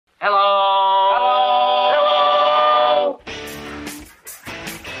Hello? Hello?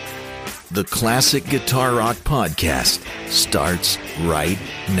 The Classic Guitar Rock Podcast starts right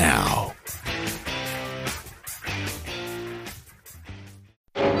now.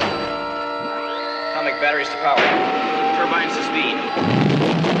 Atomic batteries to power. Turbines to speed.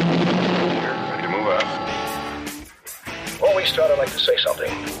 Ready to move out. Before we start, I'd like to say something.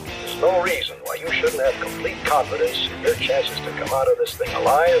 There's no reason why you shouldn't have complete confidence in your chances to come out of this thing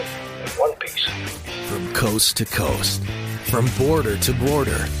alive in one piece. From coast to coast, from border to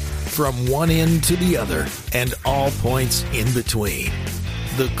border, from one end to the other, and all points in between.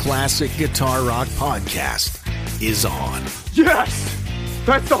 The Classic Guitar Rock Podcast is on. Yes!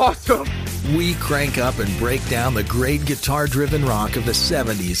 That's awesome! We crank up and break down the great guitar-driven rock of the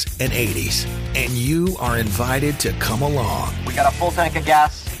 70s and 80s, and you are invited to come along. We got a full tank of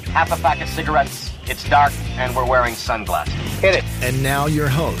gas, half a pack of cigarettes. It's dark, and we're wearing sunglasses. Hit it. And now your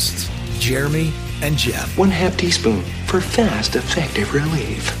hosts, Jeremy and Jeff. 1/2 teaspoon for fast, effective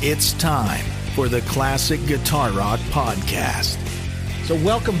relief. It's time for the Classic Guitar Rock Podcast. So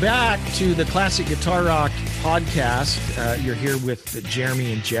welcome back to the Classic Guitar Rock Podcast. You're here with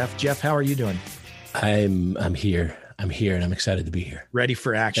Jeremy and Jeff. Jeff, how are you doing? I'm here. I'm here, and I'm excited to be here. Ready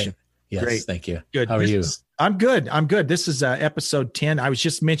for action. Yes, Great. Thank you. Good. How are you? I'm good. This is episode 10. I was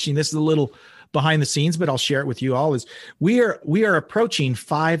just mentioning this is a little behind the scenes, but I'll share it with you all. Is we are approaching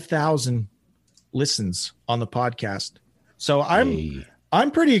 5,000 listens on the podcast. So I'm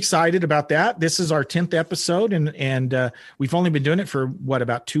pretty excited about that. This is our 10th episode, and we've only been doing it for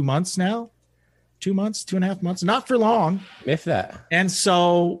about 2 months now. 2 months, 2.5 months, not for long. If that. And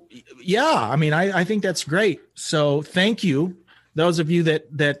so, yeah, I mean, I think that's great. So thank you, those of you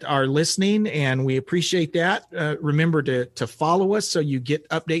that are listening, and we appreciate that. Remember to follow us so you get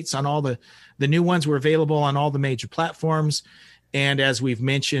updates on all the new ones. We're available on all the major platforms. And as we've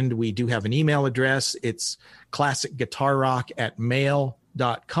mentioned, we do have an email address. It's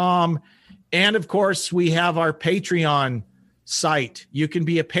classicguitarrock@mail.com. And of course, we have our Patreon site. You can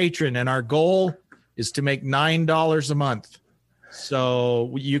be a patron, and our goal is to make $9 a month.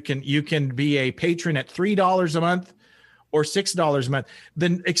 So you can be a patron at $3 a month or $6 a month.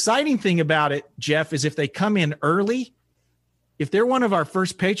 The exciting thing about it, Jeff, is if they come in early, if they're one of our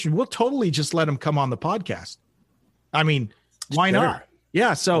first patrons, we'll totally just let them come on the podcast. I mean, why not?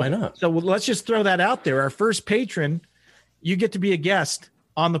 Yeah. So why not? So let's just throw that out there. Our first patron, you get to be a guest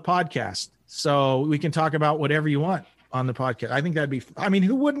on the podcast. So we can talk about whatever you want on the podcast. I think that'd be, I mean,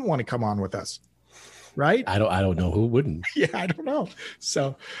 who wouldn't want to come on with us? Right? I don't know who wouldn't. Yeah, I don't know.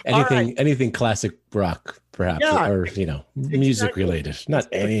 So anything classic rock, perhaps, Yeah, or music related. Not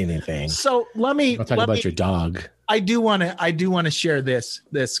anything. So let me Don't talk about your dog. I do want to share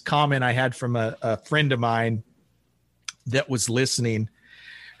this comment I had from a friend of mine that was listening,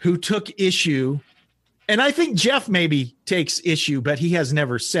 who took issue, and I think Jeff maybe takes issue, but he has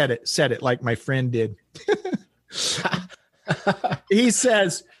never said it like my friend did. He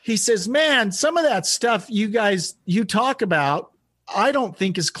says, man, some of that stuff you talk about, I don't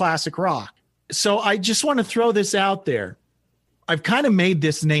think is classic rock. So I just want to throw this out there. I've kind of made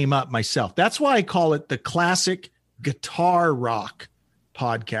this name up myself. That's why I call it the Classic Guitar Rock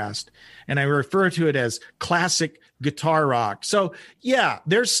Podcast. And I refer to it as Classic Guitar Rock. So yeah,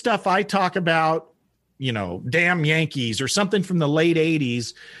 there's stuff I talk about, Damn Yankees or something from the late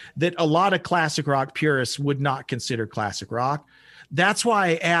 80s that a lot of classic rock purists would not consider classic rock. That's why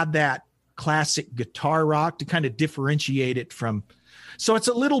I add that classic guitar rock to kind of differentiate it from. So it's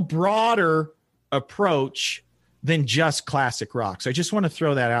a little broader approach than just classic rock. So I just want to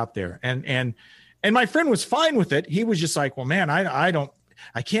throw that out there. And my friend was fine with it. He was just like, well, man, I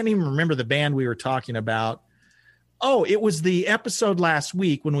can't even remember the band we were talking about. Oh, it was the episode last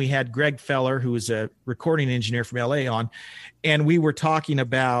week when we had Greg Feller, who is a recording engineer from LA, on, and we were talking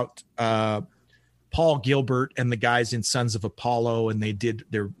about Paul Gilbert and the guys in Sons of Apollo, and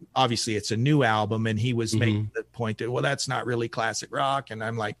obviously it's a new album, and he was making the point that, well, that's not really classic rock. And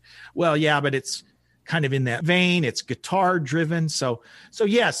I'm like, well, yeah, but it's kind of in that vein. It's guitar driven. So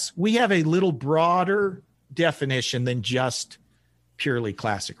yes, we have a little broader definition than just purely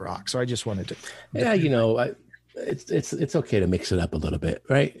classic rock. So I just wanted to. Yeah. It's okay to mix it up a little bit,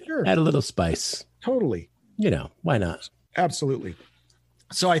 right? Sure. Add a little spice. Totally. Why not? Absolutely.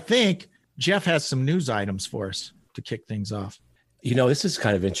 So I think Jeff has some news items for us to kick things off. This is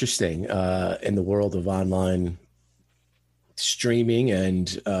kind of interesting in the world of online streaming and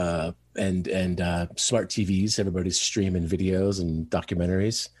smart TVs. Everybody's streaming videos and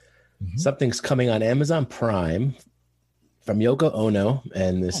documentaries. Mm-hmm. Something's coming on Amazon Prime from Yoko Ono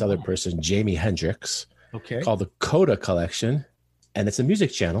and this other person, Jimi Hendrix. Okay. Called the Coda Collection. and it's a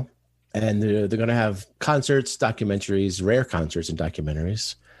music channel. And they're going to have concerts, documentaries, rare concerts and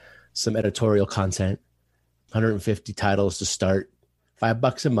documentaries, some editorial content, 150 titles to start,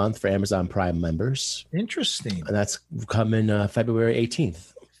 $5 a month for Amazon Prime members. Interesting. And that's coming February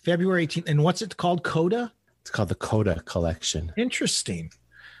 18th. February 18th. And what's it called? Coda? It's called the Coda Collection. Interesting.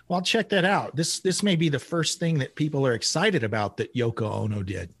 Well, I'll check that out. This may be the first thing that people are excited about that Yoko Ono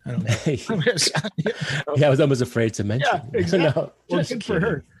did. I don't know. Yeah, I was almost afraid to mention. Yeah, exactly. No, well, good for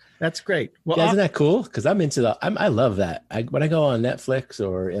her. That's great. Well, yeah, isn't that cool? Because I'm into I love that. When I go on Netflix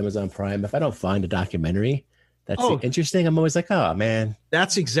or Amazon Prime, if I don't find a documentary that's interesting, I'm always like, oh man.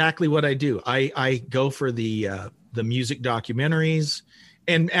 That's exactly what I do. I go for the music documentaries,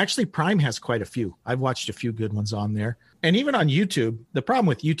 and actually Prime has quite a few. I've watched a few good ones on there, and even on YouTube. The problem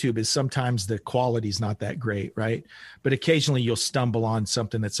with YouTube is sometimes the quality's not that great, right? But occasionally you'll stumble on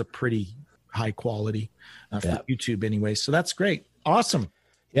something that's a pretty high quality for YouTube anyway. So that's great. Awesome.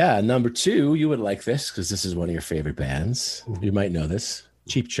 Yeah, number 2, you would like this because this is one of your favorite bands. You might know this.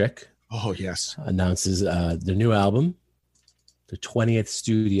 Cheap Trick. Oh, yes. Announces their new album, their 20th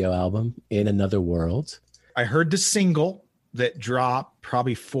studio album, In Another World. I heard the single that dropped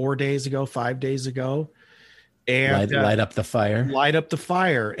probably 5 days ago. And Light Up the Fire. Light Up the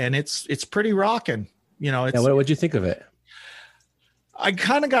Fire. And it's pretty rocking. You know, now, what'd you think of it? I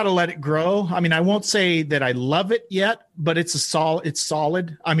kind of got to let it grow. I mean, I won't say that I love it yet, but it's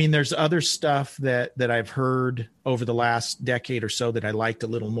solid. I mean, there's other stuff that I've heard over the last decade or so that I liked a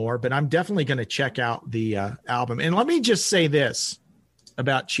little more, but I'm definitely going to check out the album. And let me just say this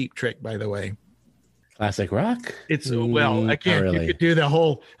about Cheap Trick, by the way. Classic rock? It's well, again, really. You could do the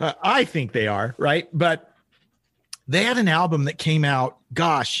whole, I think they are, right? But they had an album that came out,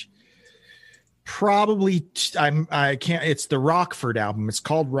 gosh, probably I can't, it's the Rockford album. It's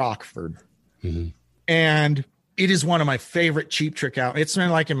called Rockford. Mm-hmm. And it is one of my favorite Cheap Trick albums. It's been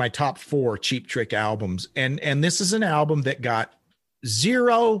like in my top 4 Cheap Trick albums. And this is an album that got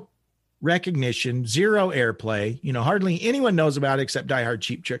 0 recognition, 0 airplay. You know, hardly anyone knows about it except diehard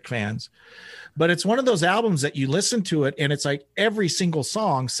Cheap Trick fans. But it's one of those albums that you listen to it and it's like every single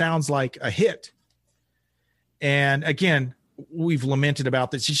song sounds like a hit. And again, we've lamented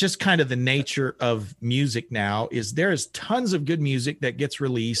about this. It's just kind of the nature of music now is there's tons of good music that gets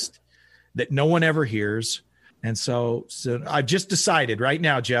released that no one ever hears. And so I've just decided right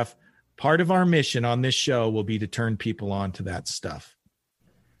now, Jeff, part of our mission on this show will be to turn people on to that stuff.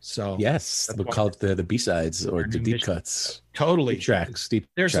 So yes, we'll call it the B-sides or the deep cuts. Totally. Deep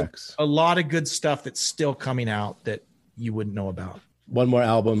There's tracks. A lot of good stuff that's still coming out that you wouldn't know about. One more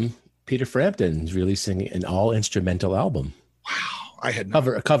album. Peter Frampton is releasing an all instrumental album. Wow. I had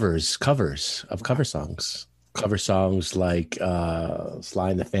covers of cover songs. Cover songs like Sly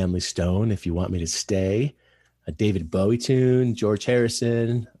and the Family Stone, If You Want Me to Stay, a David Bowie tune, George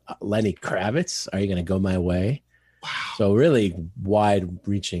Harrison, Lenny Kravitz, Are You Gonna Go My Way? Wow. So really wide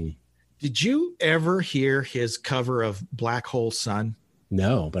reaching. Did you ever hear his cover of Black Hole Sun?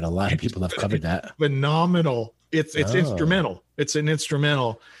 No, but a lot of people have covered that. Phenomenal. It's instrumental. It's an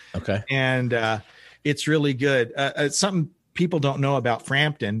instrumental. Okay. And it's really good. Something people don't know about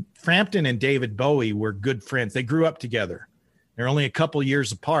Frampton. Frampton and David Bowie were good friends. They grew up together. They're only a couple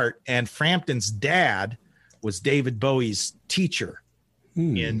years apart. And Frampton's dad was David Bowie's teacher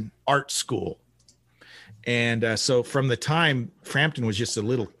in art school. And so from the time Frampton was just a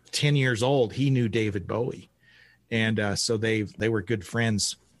little 10 years old, he knew David Bowie. And so they were good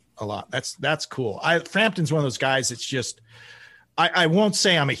friends a lot. That's cool. Frampton's one of those guys that's just, I won't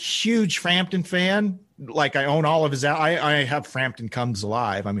say I'm a huge Frampton fan. Like I own all of his, I have Frampton Comes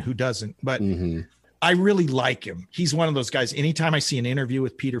Alive. I mean, who doesn't? But I really like him. He's one of those guys. Anytime I see an interview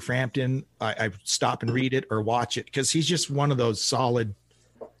with Peter Frampton, I stop and read it or watch it because he's just one of those solid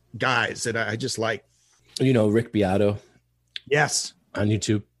guys that I just like. You know, Rick Beato. Yes. On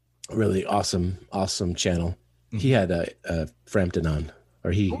YouTube. Really awesome channel. Mm-hmm. He had a Frampton on,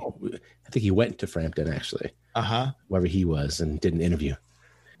 or I think he went to Frampton actually. Wherever he was and did an interview.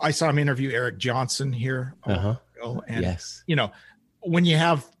 I saw him interview Eric Johnson here. And, yes. You know, when you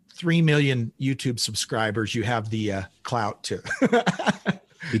have 3 million YouTube subscribers, you have the clout to.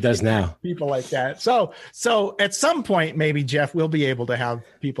 He does now. People like that. So at some point, maybe Jeff, we'll be able to have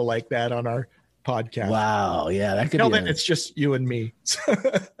people like that on our podcast. Wow. Yeah. That could be. Then it's just you and me.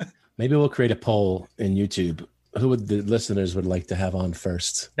 Maybe we'll create a poll in YouTube. Who would the listeners would like to have on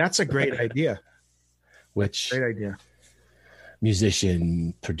first? That's a great idea. Which great idea.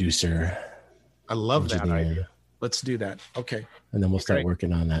 Musician, producer. I love that idea. Let's do that. Okay. And then we'll start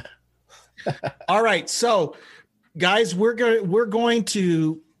working on that. All right. So guys, we're going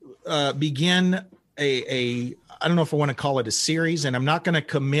to begin I don't know if I want to call it a series, and I'm not going to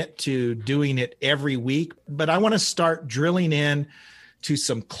commit to doing it every week, but I want to start drilling in to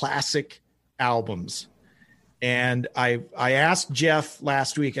some classic albums. And I asked Jeff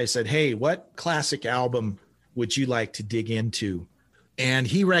last week, I said, hey, what classic album would you like to dig into? And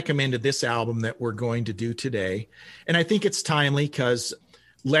he recommended this album that we're going to do today. And I think it's timely because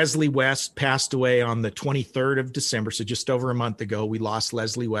Leslie West passed away on the 23rd of December. So just over a month ago, we lost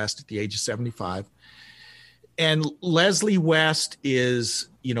Leslie West at the age of 75. And Leslie West is,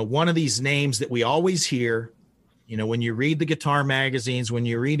 one of these names that we always hear. When you read the guitar magazines, when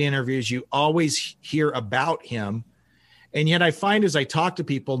you read interviews, you always hear about him. And yet I find as I talk to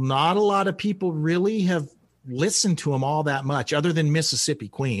people, not a lot of people really have listened to him all that much other than Mississippi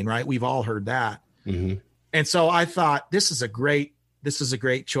Queen, right? We've all heard that. Mm-hmm. And so I thought this is a great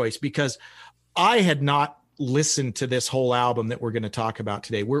choice because I had not listened to this whole album that we're going to talk about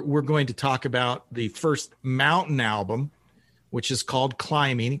today. We're going to talk about the first Mountain album, which is called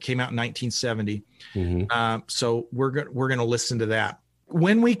Climbing. It came out in 1970. Mm-hmm. So we're going to listen to that.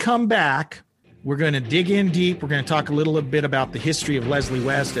 When we come back, we're going to dig in deep. We're going to talk a little bit about the history of Leslie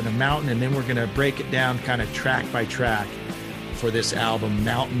West and a Mountain, and then we're going to break it down kind of track by track for this album,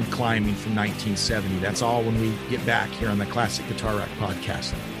 Mountain Climbing from 1970. That's all when we get back here on the Classic Guitar Rock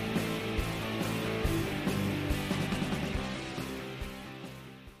Podcast.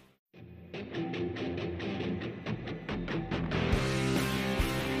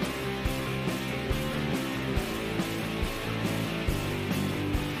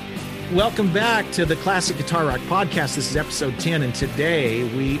 Welcome back to the Classic Guitar Rock Podcast. This is episode 10, and today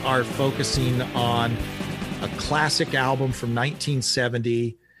we are focusing on a classic album from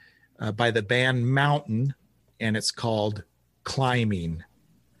 1970 by the band Mountain, and it's called Climbing.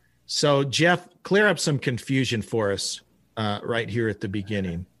 So, Jeff, clear up some confusion for us right here at the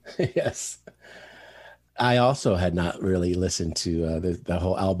beginning. Yes. I also had not really listened to the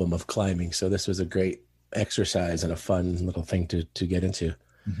whole album of Climbing, so this was a great exercise and a fun little thing to get into.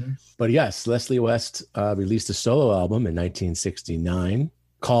 Mm-hmm. But yes, Leslie West released a solo album in 1969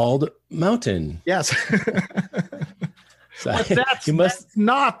 called Mountain. Yes. So that's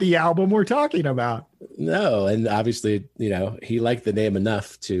not the album we're talking about. No. And obviously, he liked the name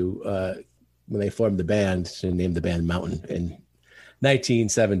enough to, when they formed the band, to name the band Mountain in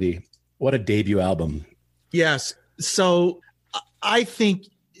 1970. What a debut album. Yes. So I think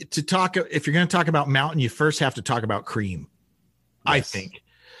if you're going to talk about Mountain, you first have to talk about Cream. Yes. I think.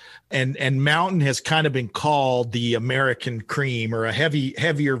 And Mountain has kind of been called the American Cream, or a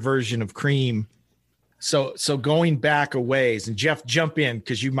heavier version of Cream. So going back a ways, and Jeff, jump in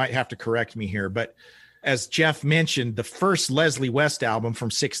because you might have to correct me here. But as Jeff mentioned, the first Leslie West album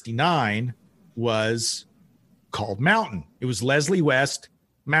from 69 was called Mountain. It was Leslie West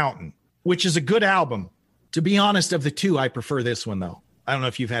Mountain, which is a good album. To be honest, of the two, I prefer this one though. I don't know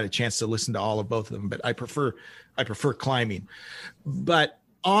if you've had a chance to listen to all of both of them, but I prefer Climbing. But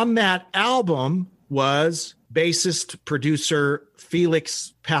on that album was bassist producer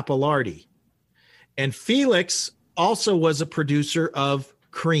Felix Pappalardi. And Felix also was a producer of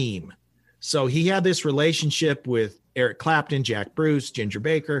Cream. So he had this relationship with Eric Clapton, Jack Bruce, Ginger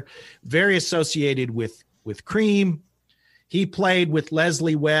Baker, very associated with Cream. He played with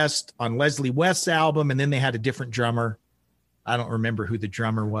Leslie West on Leslie West's album, and then they had a different drummer. I don't remember who the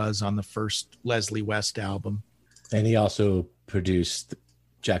drummer was on the first Leslie West album. And he also produced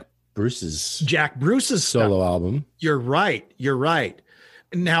Jack Bruce's solo album. You're right.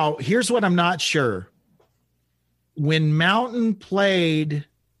 Now, here's what I'm not sure. When Mountain played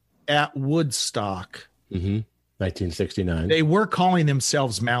at Woodstock, 1969, they were calling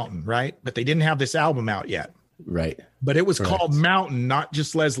themselves Mountain, right? But they didn't have this album out yet. Right. But it was called Mountain, not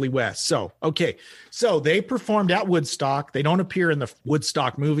just Leslie West. So, okay. So they performed at Woodstock. They don't appear in the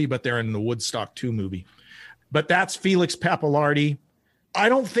Woodstock movie, but they're in the Woodstock 2 movie. But that's Felix Pappalardi. I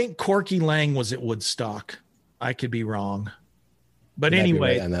don't think Corky Lang was at Woodstock. I could be wrong. But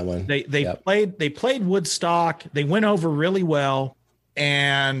anyway, right on that one. They played Woodstock. They went over really well.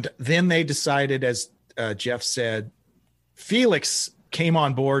 And then they decided, as Jeff said, Felix came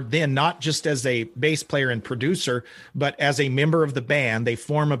on board then not just as a bass player and producer, but as a member of the band. They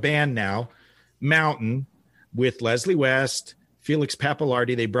form a band now, Mountain, with Leslie West, Felix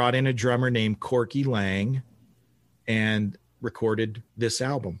Pappalardi. They brought in a drummer named Corky Lang and recorded this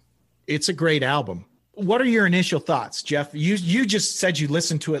album. It's a great album. What are your initial thoughts, Jeff? You just said you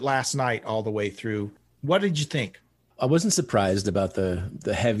listened to it last night all the way through. What did you think? I wasn't surprised about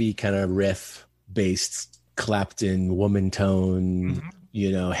the heavy kind of riff based Clapton woman tone,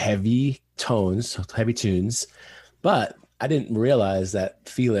 heavy tones, heavy tunes. But I didn't realize that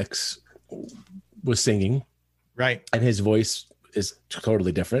Felix was singing Right. And his voice is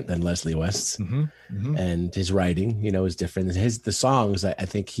totally different than Leslie West's, and his writing, is different. The songs I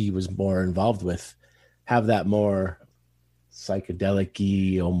think he was more involved with have that more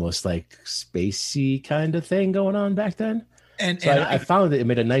psychedelic-y, almost like spacey kind of thing going on back then. And I found that it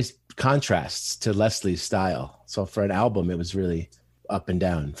made a nice contrast to Leslie's style. So for an album, it was really up and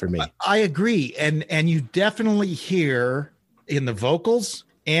down for me. I agree. And you definitely hear in the vocals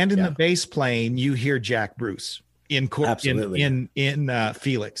and in the bass playing, you hear Jack Bruce in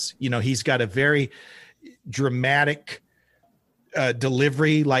Felix. He's got a very dramatic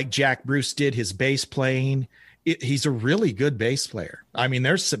delivery like Jack Bruce did his bass playing. He's a really good bass player. I mean,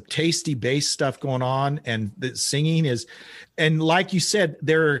 there's some tasty bass stuff going on, and the singing is, and like you said,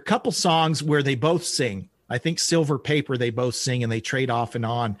 there are a couple songs where they both sing. I think Silver Paper, they both sing and they trade off and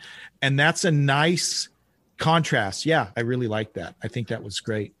on. And that's a nice contrast. Yeah, I really like that. I think that was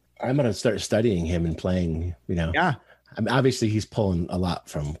great. I'm going to start studying him and playing, Yeah. I mean, obviously he's pulling a lot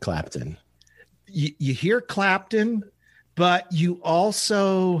from Clapton. You hear Clapton, but you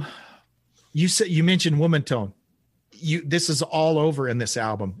also, you mentioned Woman Tone. This is all over in this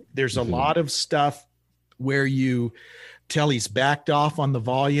album. There's a lot of stuff where you tell he's backed off on the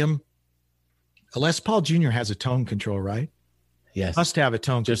volume. Les Paul Jr. has a tone control, right? Yes. Must have a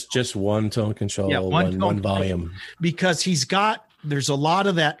tone. Just one tone control, one volume. Because there's a lot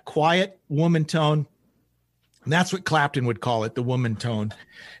of that quiet woman tone. And that's what Clapton would call it, the woman tone.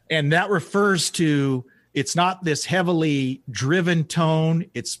 And that refers to, it's not this heavily driven tone.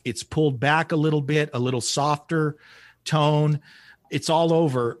 It's pulled back a little softer tone. It's all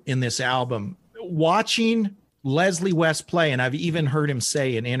over in this album. Watching Leslie West play, and I've even heard him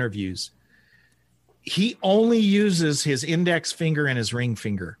say in interviews, he only uses his index finger and his ring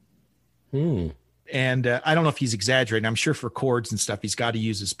finger. And I don't know if he's exaggerating. I'm sure for chords and stuff, he's got to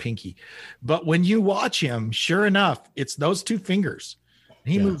use his pinky. But when you watch him, sure enough, it's those two fingers.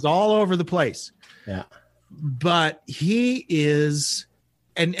 He moves all over the place. Yeah. But he is,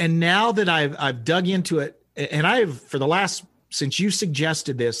 and now that I've dug into it, and since you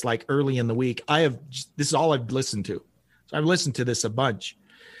suggested this, like early in the week, this is all I've listened to. So I've listened to this a bunch.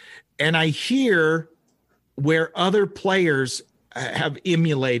 And I hear where other players have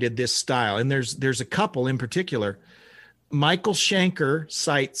emulated this style. And there's a couple in particular. Michael Schenker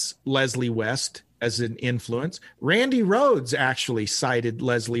cites Leslie West as an influence. Randy Rhoads actually cited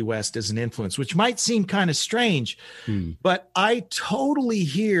Leslie West as an influence, which might seem kind of strange, but I totally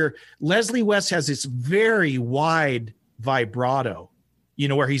hear Leslie West has this very wide vibrato,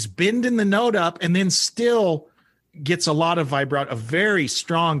 where he's bending the note up and then still gets a lot of vibrato, a very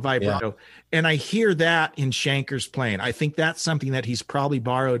strong vibrato. Yeah. And I hear that in Schenker's playing. I think that's something that he's probably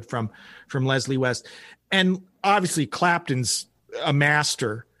borrowed from Leslie West. And obviously Clapton's a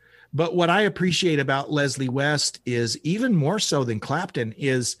master, but what I appreciate about Leslie West is even more so than Clapton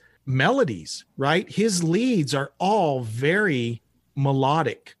is melodies, right? His leads are all very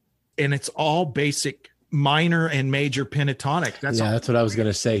melodic, and it's all basic minor and major pentatonic. That's what I was going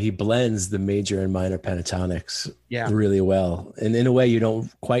to say. He blends the major and minor pentatonics really well. And in a way you don't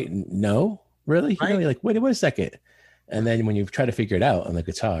quite know, really. Right. You're like, wait a second. And then when you try to figure it out on the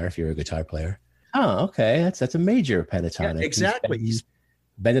guitar, if you're a guitar player, okay, that's a major pentatonic. Yeah, exactly. He's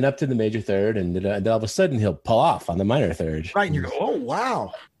bending up to the major third, and then all of a sudden he'll pull off on the minor third. Right. And you go, oh,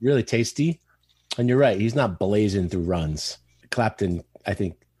 wow. Really tasty. And you're right. He's not blazing through runs. Clapton, I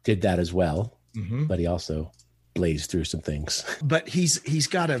think, did that as well. But he also blazed through some things. But he's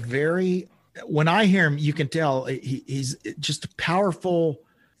got a very, when I hear him, you can tell he's just a powerful,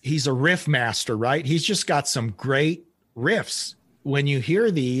 he's a riff master, right? He's just got some great riffs. When you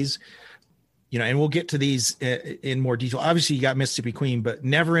hear these, and we'll get to these in more detail. Obviously you got Mississippi Queen, but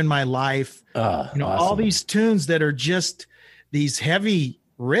Never in My Life, awesome. All these tunes that are just these heavy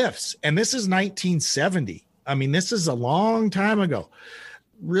riffs. And this is 1970. I mean, this is a long time ago.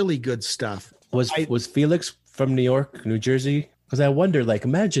 Really good stuff. Was Felix from New York, New Jersey? Because I wonder, like,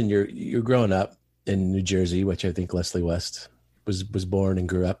 imagine you're growing up in New Jersey, which I think Leslie West was born and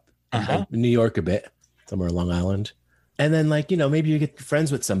grew up in New York a bit, somewhere on Long Island. And then, like, maybe you get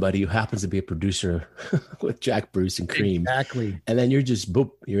friends with somebody who happens to be a producer with Jack Bruce and Cream. Exactly. And then you're just,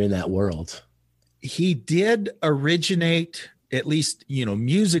 boop, you're in that world. He did originate, at least,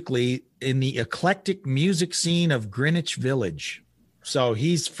 musically, in the eclectic music scene of Greenwich Village. So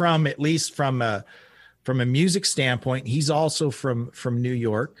he's from, at least from a music standpoint, he's also from New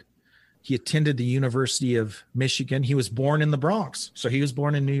York. He attended the University of Michigan. He was born in the Bronx. So he was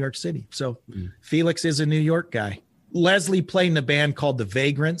born in New York City. So Felix is a New York guy. Leslie played in a band called the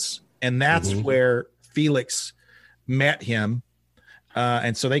Vagrants, and that's where Felix met him.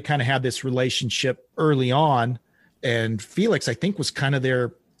 And so they kind of had this relationship early on. And Felix, I think, was kind of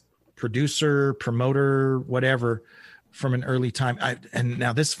their producer, promoter, whatever, from an early time. And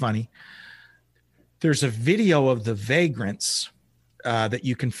now this is funny. There's a video of the Vagrants that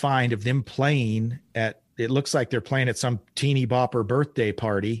you can find of them playing at, it looks like they're playing at some teeny bopper birthday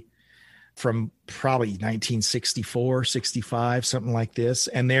party from probably 1964, 65, something like this.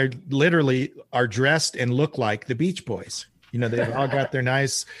 And they're literally are dressed and look like the Beach Boys. You know, they've all got their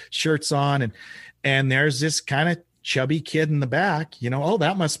nice shirts on, and there's this kind of chubby kid in the back, you know, oh,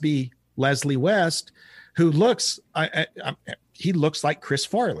 that must be Leslie West, who looks, he looks like Chris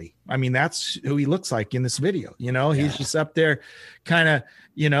Farley. I mean, that's who he looks like in this video. You know, he's just up there kind of,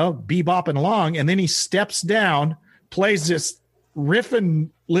 you know, bebopping along. And then he steps down, plays this riffing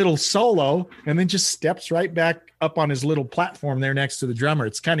little solo, and then just steps right back up on his little platform there next to the drummer.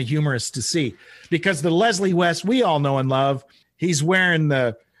 It's kind of humorous to see, because the Leslie West we all know and love, he's wearing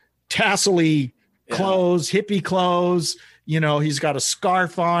the tassel-y clothes, hippie clothes. You know, he's got a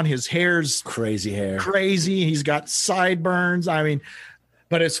scarf on, his hair's crazy hair, crazy. He's got sideburns. I mean,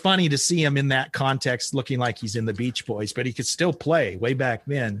 but it's funny to see him in that context looking like he's in the Beach Boys, but he could still play way back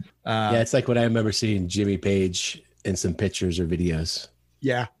then. Yeah, it's like what I remember seeing Jimmy Page in some pictures or videos.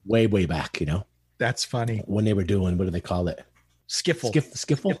 Yeah. Way back, you know. That's funny. When they were doing, what do they call it? Skiffle.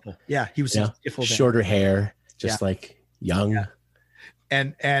 Skiffle? Yeah, he was skiffle then. Shorter hair, just like young. Yeah.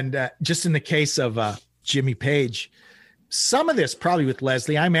 And just in the case of Jimmy Page, some of this probably with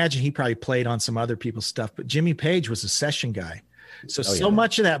Leslie, I imagine he probably played on some other people's stuff, but Jimmy Page was a session guy. So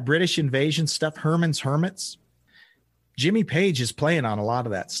much of that British invasion stuff, Herman's Hermits, Jimmy Page is playing on a lot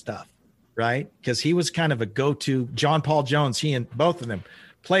of that stuff, right? Because he was kind of a go-to. John Paul Jones, he and both of them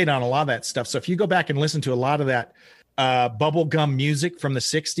played on a lot of that stuff. So if you go back and listen to a lot of that bubblegum music from the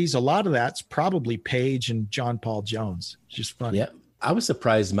 60s, a lot of that's probably Page and John Paul Jones. It's just funny. Yeah. I was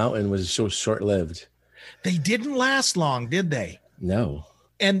surprised Mountain was so short-lived. They didn't last long, did they? No.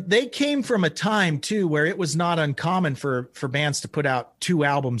 And they came from a time, too, where it was not uncommon for bands to put out 2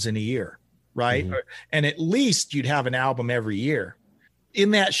 albums in a year, right? Mm-hmm. And at least you'd have an album every year.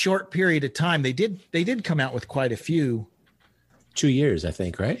 In that short period of time, they did come out with quite a few. 2 years, I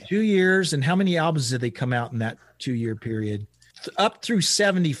think, right? 2 years. And how many albums did they come out in that 2-year period? Up through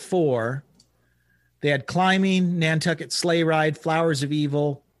 74, they had Climbing, Nantucket Sleigh Ride, Flowers of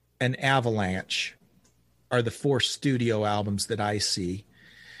Evil, and Avalanche are the 4 studio albums that I see.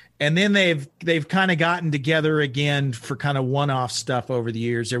 And then they've kind of gotten together again for kind of one-off stuff over the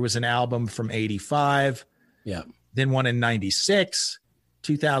years. There was an album from 85. Yeah. Then one in 96,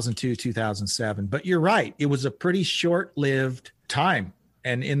 2002, 2007. But you're right. It was a pretty short-lived time.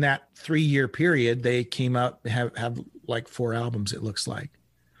 And in that 3-year period, they came out, have like 4 albums, it looks like.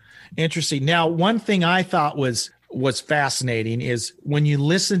 Interesting. Now, one thing I thought was fascinating is when you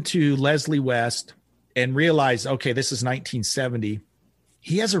listen to Leslie West and realize, okay, this is 1970,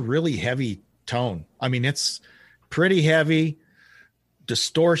 he has a really heavy tone. I mean, it's pretty heavy,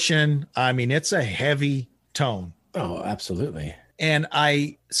 distortion. I mean, it's a heavy tone. Oh, absolutely. And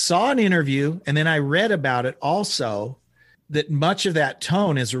I saw an interview, and then I read about it also, that much of that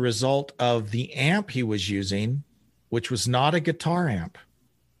tone is a result of the amp he was using, which was not a guitar amp.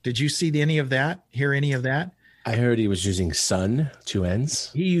 Did you see any of that? Hear any of that? I heard he was using Sun, 2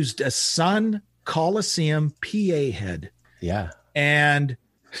 N's. He used a Sun Coliseum PA head. Yeah. And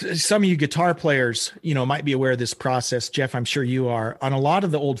some of you guitar players, you know, might be aware of this process. Jeff, I'm sure you are. On a lot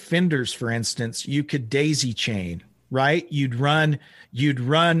of the old Fenders, for instance, you could daisy chain, right? You'd run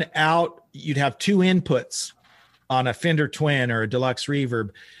out, you'd have 2 inputs on a Fender Twin or a Deluxe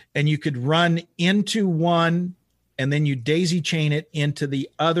Reverb, and you could run into one, and then you daisy chain it into the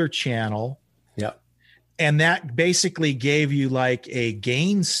other channel. Yep. And that basically gave you like a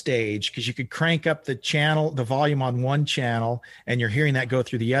gain stage, because you could crank up the volume on one channel, and you're hearing that go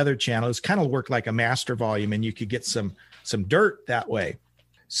through the other channel. It's kind of worked like a master volume, and you could get some dirt that way.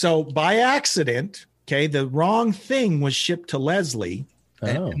 So by accident, okay, the wrong thing was shipped to Leslie.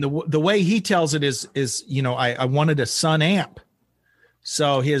 Oh. And the way he tells it is, you know, I wanted a Sun amp.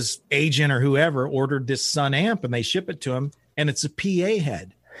 So his agent or whoever ordered this Sun amp, and they ship it to him, and it's a PA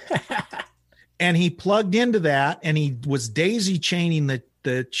head. And he plugged into that, and he was daisy chaining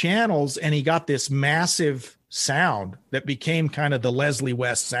the channels, and he got this massive sound that became kind of the Leslie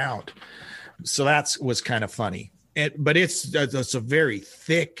West sound. So that was kind of funny. But it's a very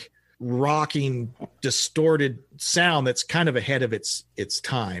thick, rocking, distorted sound that's kind of ahead of its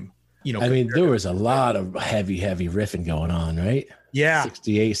time. I mean, there was a lot of heavy riffing going on, right? Yeah.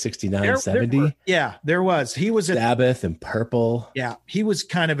 68, 69, 70. There was. He was Sabbath and Purple. Yeah, he was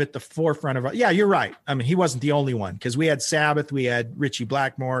kind of at the forefront of. Yeah, you're right. I mean, he wasn't the only one because we had Sabbath, we had Richie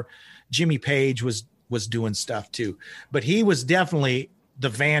Blackmore, Jimmy Page was doing stuff too, but he was definitely the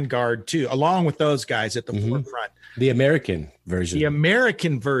vanguard too, along with those guys at the forefront. The American version.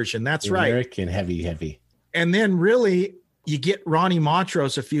 That's right. American heavy. And then really you get Ronnie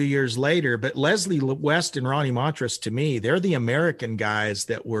Montrose a few years later, but Leslie West and Ronnie Montrose, to me, they're the American guys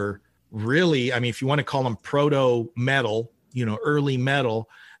that were really, I mean, if you want to call them proto metal, early metal,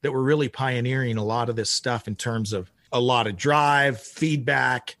 that were really pioneering a lot of this stuff in terms of a lot of drive,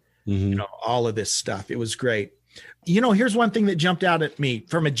 feedback, all of this stuff. It was great. Here's one thing that jumped out at me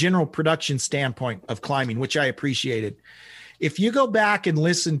from a general production standpoint of Climbing, which I appreciated. If you go back and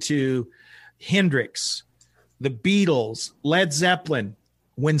listen to Hendrix, the Beatles, Led Zeppelin,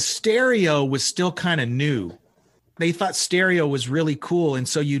 when stereo was still kind of new, they thought stereo was really cool. And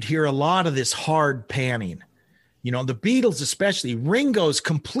so you'd hear a lot of this hard panning. The Beatles, especially, Ringo's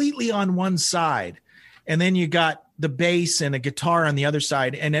completely on one side. And then you got the bass and a guitar on the other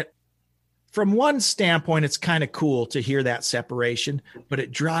side. And from one standpoint, it's kind of cool to hear that separation, but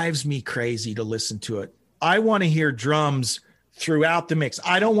it drives me crazy to listen to it. I want to hear drums throughout the mix.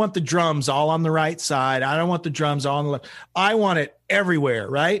 I don't want the drums all on the right side. I don't want the drums all on the left. I want it everywhere,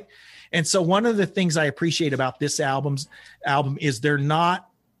 right? And so one of the things I appreciate about this album is they're not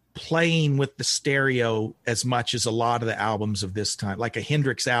playing with the stereo as much as a lot of the albums of this time. Like a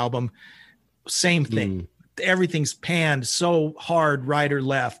Hendrix album, same thing. Everything's panned so hard, right or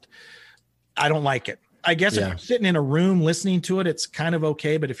left. I don't like it. I guess if you're sitting in a room listening to it, it's kind of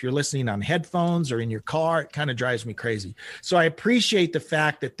okay. But if you're listening on headphones or in your car, it kind of drives me crazy. So I appreciate the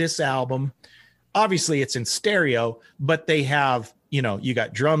fact that this album, obviously it's in stereo, but they have, you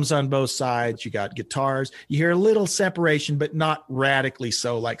got drums on both sides, you got guitars, you hear a little separation, but not radically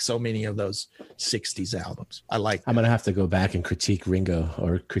so like so many of those 60s albums. I like that. I'm going to have to go back and critique Ringo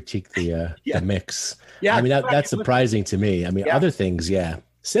or critique the mix. Yeah. I mean, that's surprising to me. I mean, other things,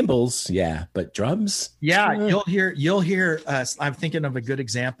 cymbals, but drums, you'll hear I'm thinking of a good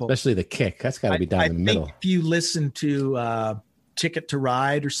example, especially the kick. That's got to be down in the middle. If you listen to Ticket to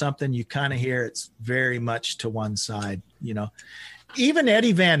Ride or something, you kind of hear it's very much to one side. Even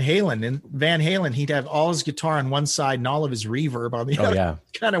Eddie Van Halen, he'd have all his guitar on one side and all of his reverb on the other.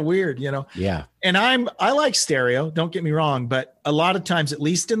 Kind of weird, Yeah. And I like stereo, don't get me wrong, but a lot of times, at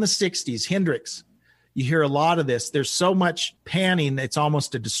least in the 60s, Hendrix, you hear a lot of this. There's so much panning, it's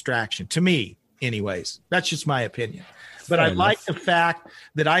almost a distraction to me anyways. That's just my opinion. But I like the fact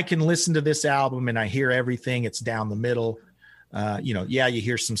that I can listen to this album and I hear everything. It's down the middle. You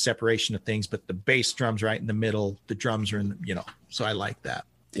hear some separation of things, but the bass drum's right in the middle. The drums are in the, so I like that.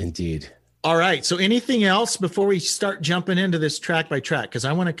 Indeed. All right. So anything else before we start jumping into this track by track? Because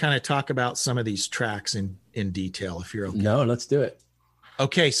I want to kind of talk about some of these tracks in detail, if you're okay. No, let's do it.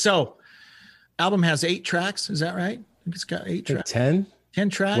 Okay. So album has 8 tracks. Is that right? I think it's got 8 tracks. 10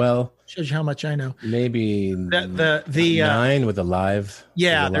 tracks. Well, shows you how much I know. Maybe the 9 with the live.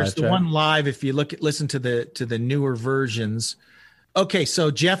 Yeah, there's the one live. If you listen to the newer versions. Okay,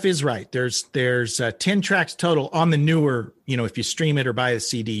 so Jeff is right. There's 10 tracks total on the newer. If you stream it or buy a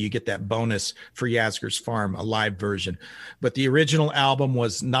CD, you get that bonus for Yasgur's Farm, a live version. But the original album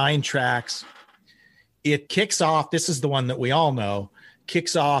was 9 tracks. It kicks off. This is the one that we all know.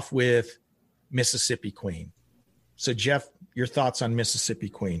 Kicks off with Mississippi Queen. So Jeff, your thoughts on Mississippi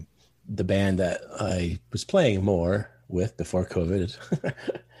Queen? The band that I was playing more with before COVID.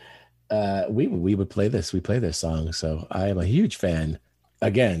 We would play this. We play this song. So I am a huge fan.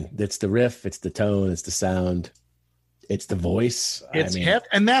 Again, it's the riff, it's the tone, it's the sound, it's the voice. And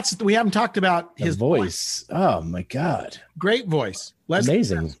we haven't talked about his voice. Oh my God. Great voice.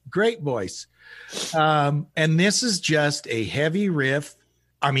 Amazing. Great voice. And this is just a heavy riff.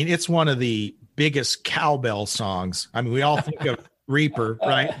 I mean, it's one of the biggest cowbell songs. I mean, we all think of Reaper,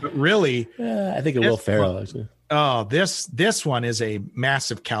 right? But really, I think of Will Ferrell, actually. Oh, this one is a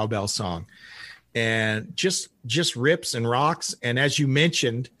massive cowbell song, and just rips and rocks. And as you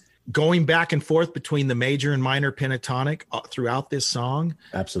mentioned, going back and forth between the major and minor pentatonic throughout this song.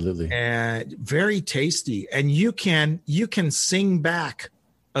 Absolutely. And very tasty. And you can sing back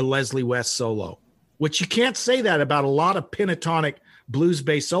a Leslie West solo, which you can't say that about a lot of pentatonic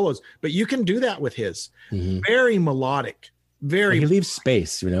blues-based solos, but you can do that with his. Very melodic. He leaves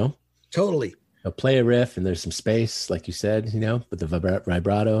space, Totally. He'll play a riff and there's some space, like you said, with the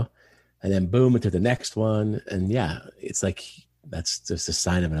vibrato, and then boom into the next one. And it's like, that's just a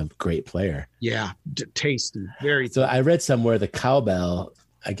sign of a great player. Yeah. Tasty. Very. So I read somewhere the cowbell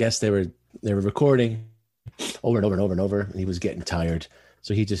I guess they were recording over and over and over and over, and he was getting tired.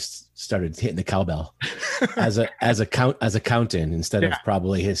 So he just started hitting the cowbell as a count in instead of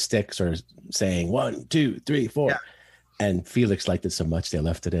probably his sticks or saying 1, 2, 3, 4. Yeah. And Felix liked it so much they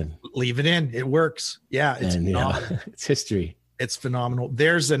left it in. Leave it in. It works. Yeah, it's phenomenal. It's history. It's phenomenal.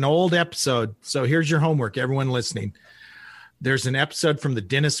 There's an old episode. So here's your homework, everyone listening. There's an episode from the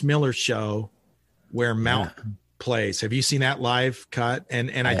Dennis Miller Show where Mountain plays. Have you seen that live cut?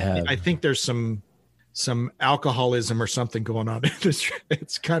 And I think there's some alcoholism or something going on.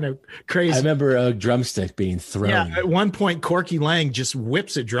 It's kind of crazy. I remember a drumstick being thrown. Yeah, at one point, Corky Lang just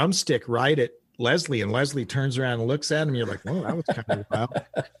whips a drumstick right at Leslie, and Leslie turns around and looks at him. You're like, "Well, that was kind of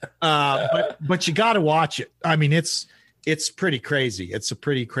wild." But you got to watch it. I mean, it's pretty crazy. It's a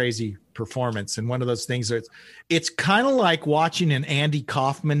pretty crazy performance, and one of those things that it's kind of like watching an Andy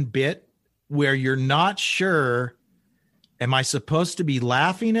Kaufman bit where you're not sure. Am I supposed to be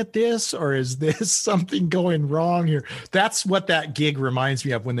laughing at this, or is this something going wrong here? That's what that gig reminds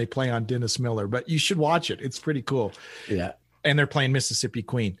me of when they play on Dennis Miller, but you should watch it. It's pretty cool. Yeah. And they're playing Mississippi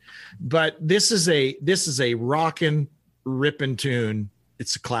Queen, but this is a rockin', ripping tune.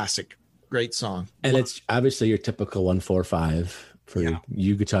 It's a classic, great song. And it's obviously your typical 1-4-5 for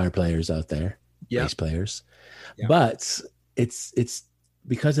you guitar players out there, bass players, but it's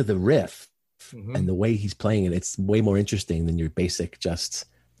because of the riff. Mm-hmm. And the way he's playing it, it's way more interesting than your basic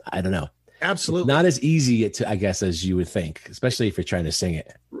I don't know. Absolutely. It's not as easy I guess, as you would think, especially if you're trying to sing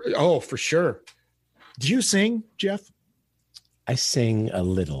it. Oh, for sure. Do you sing, Jeff? I sing a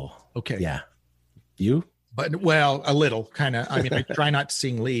little. Okay. Yeah. You? But, well, a little, kind of. I mean, I try not to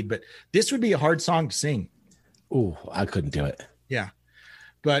sing lead, but this would be a hard song to sing. Oh, I couldn't do it. Yeah.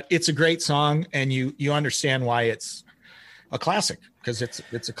 But it's a great song, and you understand why it's a classic, because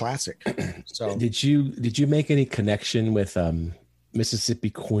it's a classic. So did you make any connection with Mississippi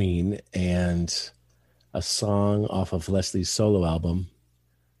Queen and a song off of Leslie's solo album?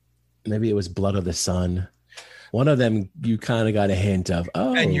 Maybe it was Blood of the Sun. One of them you kind of got a hint of.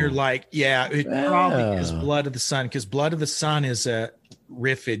 Oh, and you're like, probably is Blood of the Sun, because Blood of the Sun is a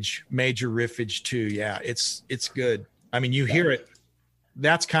major riffage too. Yeah, it's good. I mean, you hear it.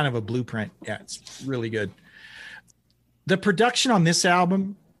 That's kind of a blueprint. Yeah, it's really good. The production on this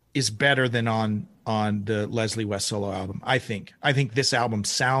album is better than on the Leslie West solo album. I think this album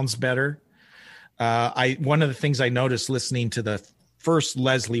sounds better. One of the things I noticed listening to the first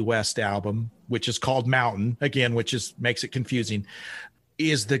Leslie West album, which is called Mountain again, which makes it confusing,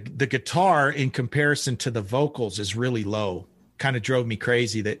 is the guitar in comparison to the vocals is really low. Kind of drove me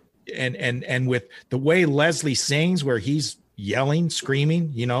crazy that, and with the way Leslie sings, where he's yelling,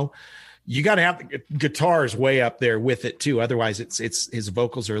 screaming, you got to have the guitars way up there with it too. Otherwise it's his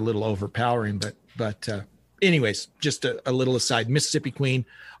vocals are a little overpowering, but anyways, just a little aside. Mississippi Queen,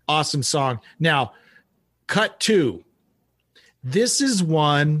 awesome song. Now, cut 2. This is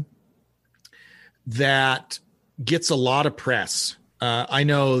one that gets a lot of press. I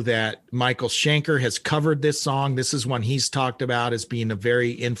know that Michael Schenker has covered this song. This is one he's talked about as being a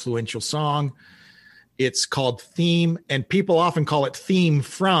very influential song. It's called Theme, and people often call it Theme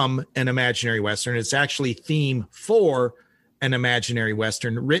from an Imaginary Western. It's actually Theme for an Imaginary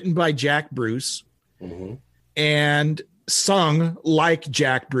Western, written by Jack Bruce and sung like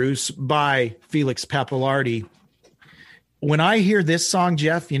Jack Bruce by Felix Pappalardi. When I hear this song,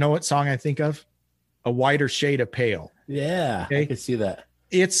 Jeff, you know what song I think of? A Whiter Shade of Pale. Yeah, okay? I can see that.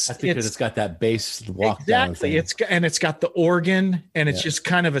 I think because it's got that bass walk down thing. It's got the organ, and it's just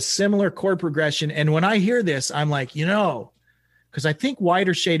kind of a similar chord progression. And when I hear this, I'm like, because I think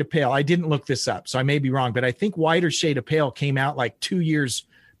Whiter Shade of Pale, I didn't look this up, so I may be wrong, but I think Whiter Shade of Pale came out like 2 years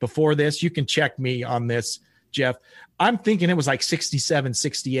before this. You can check me on this, Jeff. I'm thinking it was like 67,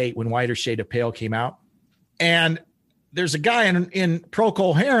 68 when Whiter Shade of Pale came out. And there's a guy in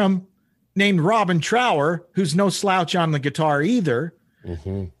Procol Harum named Robin Trower, who's no slouch on the guitar either.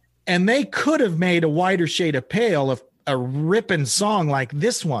 Mm-hmm. And they could have made a Whiter Shade of Pale of a ripping song like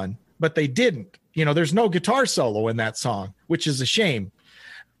this one, but they didn't. There's no guitar solo in that song, which is a shame.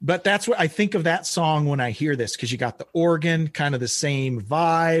 But that's what I think of that song when I hear this, because you got the organ, kind of the same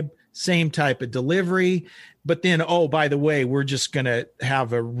vibe, same type of delivery. But then, oh, by the way, we're just going to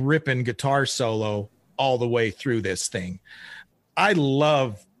have a ripping guitar solo all the way through this thing. I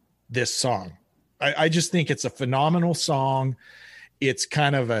love this song. I just think it's a phenomenal song. It's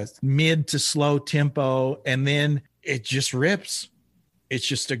kind of a mid to slow tempo, and then it just rips. It's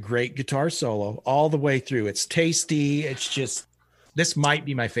just a great guitar solo all the way through. It's tasty. This might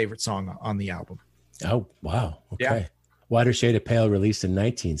be my favorite song on the album. Oh, wow. Okay. Yeah. Whiter Shade of Pale released in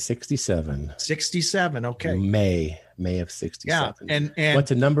 1967. 67. Okay. May May of 67. Yeah, and went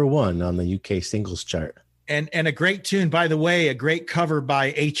to number 1 on the UK singles chart. And a great tune, by the way, a great cover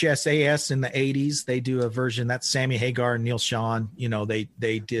by HSAS in the 80s. They do a version, that's Sammy Hagar and Neil Schon. You know, they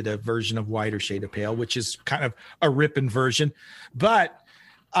did a version of Whiter Shade of Pale, which is kind of a ripping version. But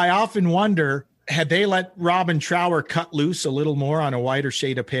I often wonder, had they let Robin Trower cut loose a little more on a Whiter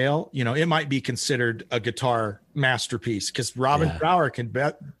Shade of Pale, you know, it might be considered a guitar masterpiece, because Robin Trower can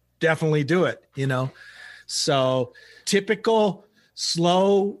definitely do it, you know. So typical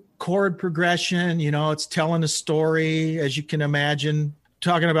slow chord progression, you know, it's telling a story, as you can imagine,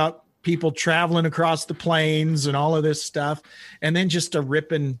 talking about people traveling across the plains and all of this stuff, and then just a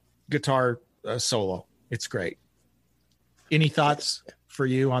ripping guitar solo. It's great. Any thoughts for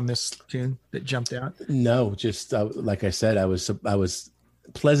you on this tune that jumped out? No, just like I said, I was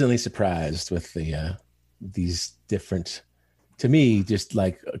pleasantly surprised with the these different, to me, just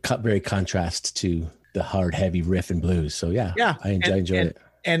like a very contrast to the hard, heavy riff and blues. So yeah, I enjoyed it.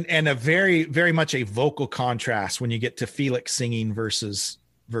 And a very, very much a vocal contrast when you get to Felix singing versus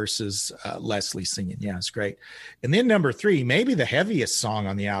Leslie singing. Yeah, it's great. And then number 3, maybe the heaviest song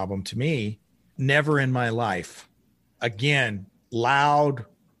on the album to me, Never in My Life. Again, loud,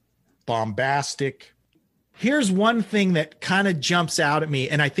 bombastic. Here's one thing that kind of jumps out at me,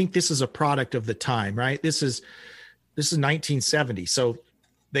 and I think this is a product of the time, right? This is 1970, so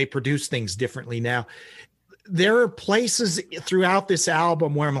they produce things differently now. There are places throughout this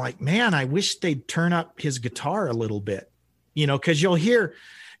album where I'm like, man, I wish they'd turn up his guitar a little bit, you know, because you'll hear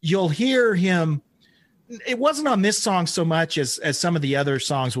him. It wasn't on this song so much as some of the other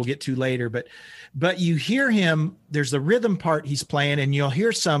songs we'll get to later, but you hear him, there's the rhythm part he's playing, and you'll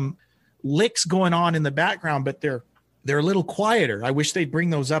hear some licks going on in the background, but they're a little quieter. I wish they'd bring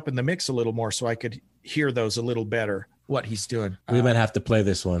those up in the mix a little more so I could hear those a little better, what he's doing. We might have to play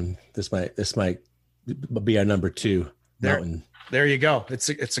this one. This might be our number 2. There you go.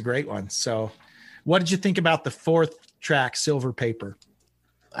 It's a great one. So what did you think about the 4th track, Silver Paper?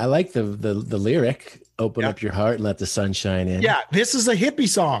 I like the lyric, open up your heart and let the sun shine in. Yeah, this is a hippie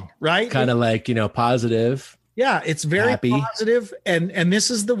song, right? Kind of like, you know, positive. Yeah, it's very happy. positive. And this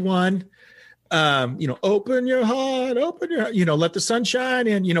is the one, you know, open your heart, you know, let the sun shine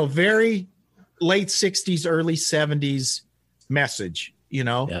in, you know, very late 60s, early 70s message, you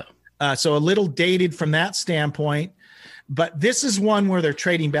know. Yeah. So a little dated from that standpoint, but this is one where they're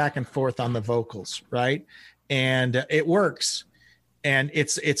trading back and forth on the vocals, right? And it works. And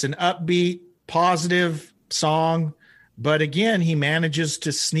it's an upbeat, positive song. But again, he manages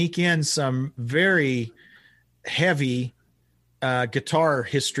to sneak in some very heavy guitar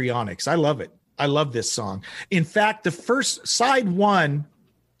histrionics. I love it. I love this song. In fact, the first side 1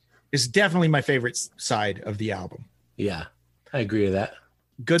 is definitely my favorite side of the album. Yeah, I agree with that.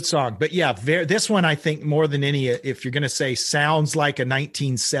 Good song. But yeah, this one, I think more than any, if you're going to say sounds like a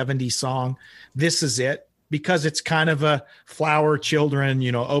 1970 song, this is it, because it's kind of a flower children,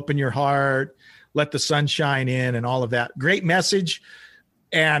 you know, open your heart, let the sun shine in and all of that. Great message.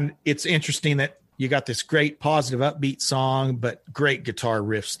 And it's interesting that you got this great positive upbeat song, but great guitar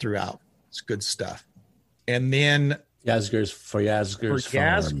riffs throughout. It's good stuff. And then Yasgur's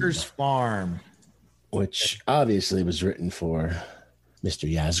Farm, which obviously was written for Mr.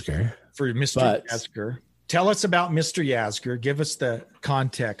 Yasgur. For Mr. Yasgur. Tell us about Mr. Yasgur. Give us the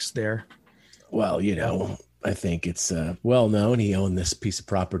context there. Well, you know, I think it's well known. He owned this piece of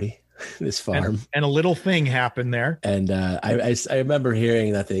property, this farm. And a little thing happened there. And I remember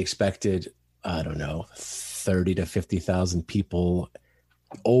hearing that they expected, I don't know, 30 to 50,000 people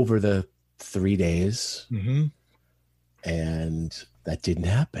over the 3 days. Mm-hmm. And that didn't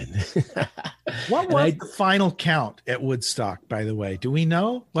happen. What was the final count at Woodstock, by the way? Do we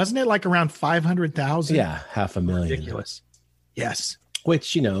know? Wasn't it like around 500,000? Yeah, 500,000. Ridiculous. Yes.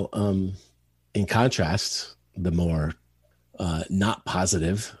 Which, you know, in contrast, the more not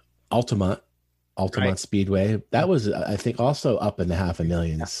positive Altamont right. Speedway, that was, I think, also up in the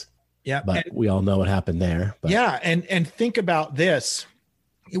 500,000. Yeah. But we all know what happened there. But. Yeah. And think about this.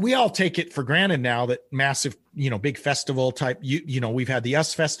 We all take it for granted now that massive, you know, big festival type, you know, we've had the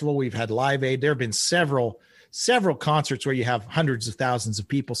US Festival, we've had Live Aid. There have been several concerts where you have hundreds of thousands of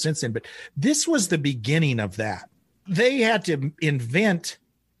people since then. But this was the beginning of that. They had to invent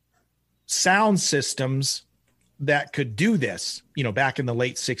sound systems that could do this, you know, back in the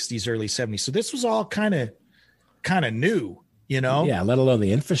late 60s, early 70s. So this was all kind of new, you know? Yeah, let alone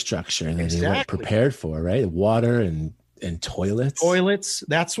the infrastructure that they weren't prepared for, right? Water and toilets.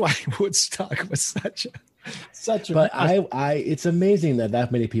 That's why Woodstock was such a. But it's amazing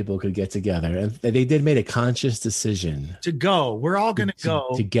that many people could get together, and they did make a conscious decision to go. We're all going to go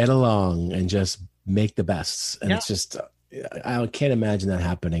to get along and just make the bests. And it's just, I can't imagine that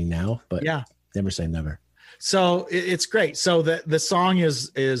happening now, but never say never. So it's great. So the song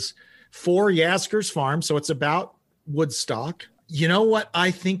is for Yasgur's Farm. So it's about Woodstock. You know what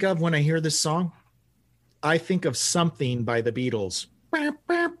I think of when I hear this song? I think of Something by the Beatles.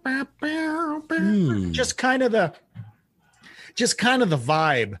 Just kind of the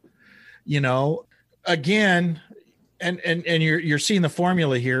vibe, again, and you're seeing the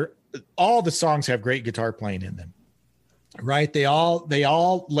formula here. All the songs have great guitar playing in them, right? They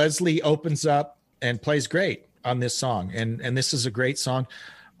all Leslie opens up and plays great on this song. And this is a great song.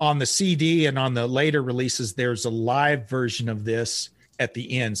 On the CD and on the later releases, there's a live version of this at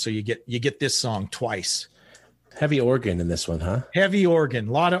the end. So you get this song twice. Heavy organ in this one, huh? Heavy organ,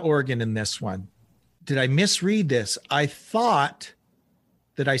 a lot of organ in this one. Did I misread this? I thought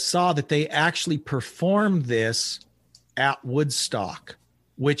that I saw that they actually performed this at Woodstock,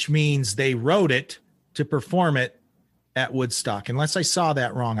 which means they wrote it to perform it at Woodstock. Unless I saw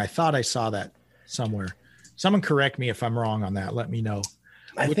that wrong. I thought I saw that somewhere. Someone correct me if I'm wrong on that. Let me know.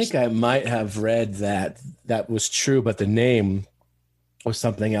 I think I might have read that was true, but the name was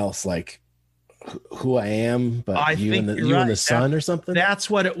something else, like Who I Am, but you and the Sun or something. That's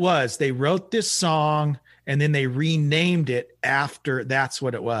what it was. They wrote this song and then they renamed it after. That's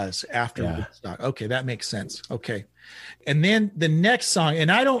what it was after Woodstock. Okay, that makes sense. Okay, and then the next song,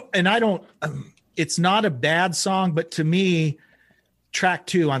 and I don't. It's not a bad song, but to me, track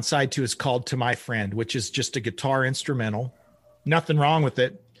 2 on side 2 is called "To My Friend," which is just a guitar instrumental. Nothing wrong with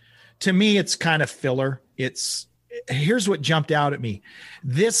it. To me, it's kind of filler. Here's what jumped out at me.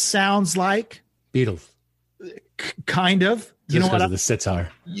 This sounds like Beatles. Kind of. You know what? The sitar.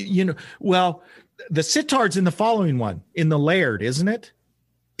 Well, the sitar's in the following one, in the Laird, isn't it?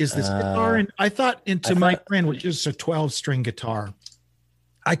 Is the sitar? And I thought "To My Friend," which is a 12-string guitar.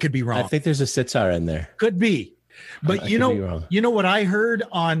 I could be wrong. I think there's a sitar in there. Could be. But you know what I heard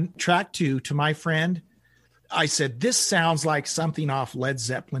on track 2, "To My Friend"? I said, this sounds like something off Led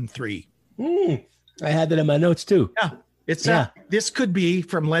Zeppelin 3. I had that in my notes too. Yeah. This could be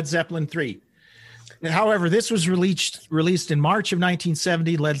from Led Zeppelin 3. However, this was released in March of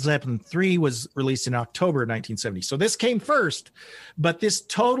 1970. Led Zeppelin 3 was released in October of 1970. So this came first, but this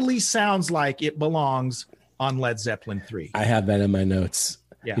totally sounds like it belongs on Led Zeppelin 3. I have that in my notes.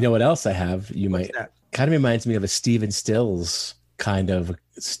 Yeah. You know what else I have? Kind of reminds me of a Stephen Stills kind of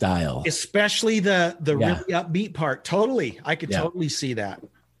style, especially the really upbeat part. Totally. I could totally see that.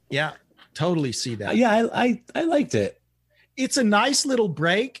 Yeah, totally see that. I liked it. It's a nice little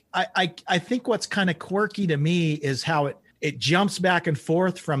break. I think what's kind of quirky to me is how it jumps back and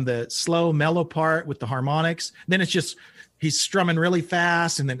forth from the slow mellow part with the harmonics. Then it's just, he's strumming really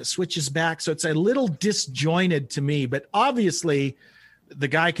fast and then it switches back. So it's a little disjointed to me, but obviously the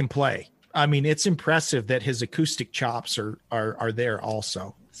guy can play. I mean, it's impressive that his acoustic chops are there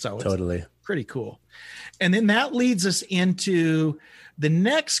also. So it's totally pretty cool. And then that leads us into the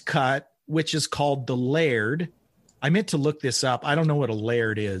next cut, which is called The Laird. I meant to look this up. I don't know what a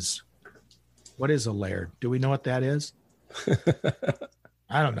laird is. What is a laird? Do we know what that is?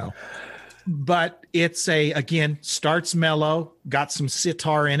 I don't know. But it's again, starts mellow, got some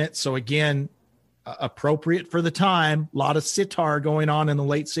sitar in it. So again, appropriate for the time. A lot of sitar going on in the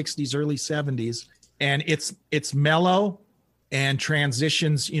late 60s, early 70s. And it's mellow and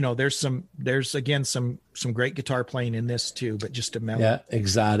transitions. There's again some great guitar playing in this too, but just a mellow. Yeah,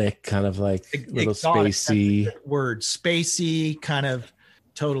 exotic, kind of like little exotic, spacey. Word, spacey, kind of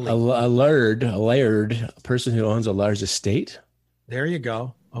totally. A laird, a person who owns a large estate. There you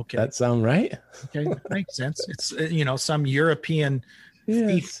go. Okay. That sound right? Okay, that makes sense. It's some European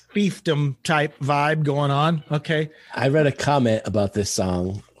fiefdom type vibe going on. Okay. I read a comment about this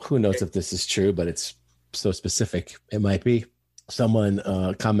song. Who knows if this is true, but it's so specific. It might be. Someone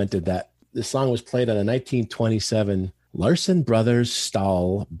commented that the song was played on a 1927 Larson Brothers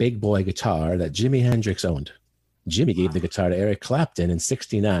Stahl big boy guitar that Jimi Hendrix owned. Jimmy gave the guitar to Eric Clapton in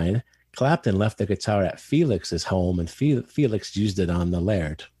 '69. Clapton left the guitar at Felix's home, and Felix used it on the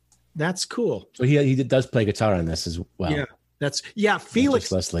Laird. That's cool. So he does play guitar on this as well. Yeah,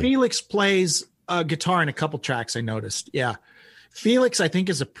 Felix plays guitar in a couple tracks, I noticed. Yeah. Felix, I think,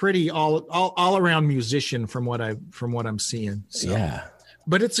 is a pretty all around musician from what I'm seeing. So. Yeah.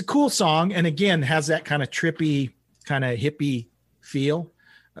 But it's a cool song, and again has that kind of trippy, kind of hippie feel,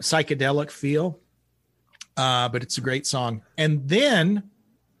 a psychedelic feel. But it's a great song. And then,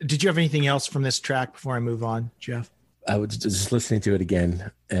 did you have anything else from this track before I move on, Jeff? I was just listening to it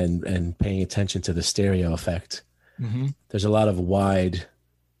again and paying attention to the stereo effect. Mm-hmm. There's a lot of wide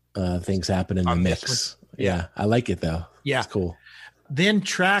things happen in the mix. Yeah, I like it though. Yeah, it's cool. Then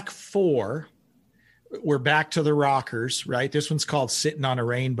track 4 we're back to the rockers, right? This one's called Sitting on a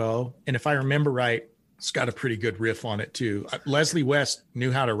Rainbow. And if I remember right, it's got a pretty good riff on it too. Leslie West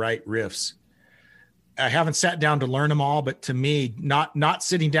knew how to write riffs. I haven't sat down to learn them all, but to me, not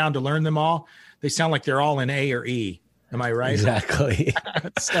sitting down to learn them all, they sound like they're all in A or E. Am I right? Exactly.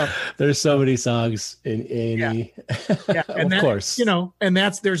 So, there's so many songs in E. Yeah. And of course. And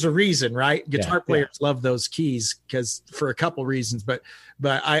there's a reason, right? Guitar players love those keys because for a couple reasons, but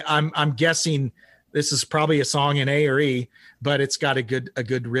I'm guessing this is probably a song in A or E, but it's got a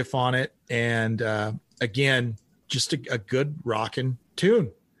good riff on it. And again, just a good rocking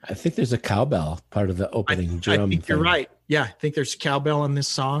tune. I think there's a cowbell part of the opening drum. I think you're right. Yeah. I think there's cowbell in this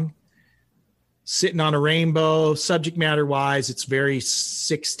song. Sitting on a Rainbow, subject matter wise, it's very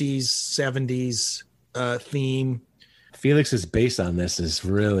 60s, 70s theme. Felix's bass on this is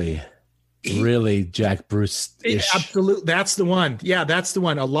really Jack Bruce-ish. Absolutely. That's the one. Yeah, that's the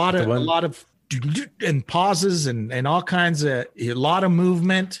one. A lot of and pauses and all kinds of, a lot of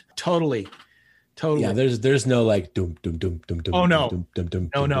movement. Totally. Yeah, there's no like doom doom doom doom doom. Oh no. Doom, doom, doom,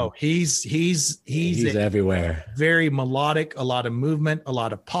 no, doom, no. doom. He's everywhere. Very melodic, a lot of movement, a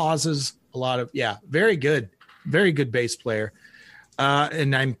lot of pauses, a lot of very good bass player.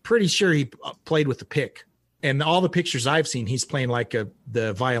 And I'm pretty sure he played with the pick. And all the pictures I've seen, he's playing like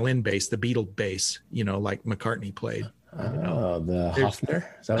the violin bass, the Beatle bass, like McCartney played. The Hofner.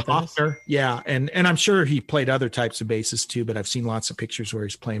 Is that what that is? Hofner, yeah. And I'm sure he played other types of basses too, but I've seen lots of pictures where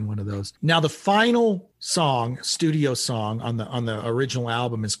he's playing one of those. Now, the final song, studio song on the original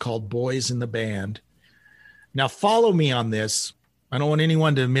album is called Boys in the Band. Now, follow me on this. I don't want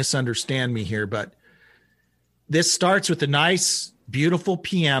anyone to misunderstand me here, but this starts with a nice, beautiful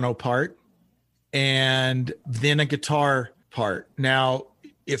piano part and then a guitar part. Now,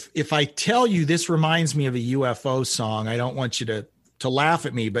 if I tell you this reminds me of a UFO song, I don't want you to laugh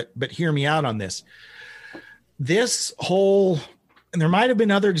at me, but hear me out on this. This whole, and there might have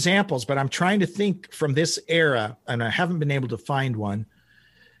been other examples, but I'm trying to think from this era, and I haven't been able to find one,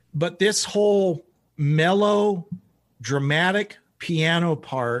 but this whole mellow, dramatic piano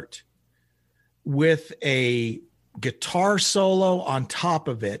part with a guitar solo on top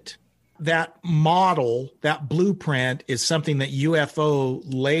of it, that model, that blueprint is something that UFO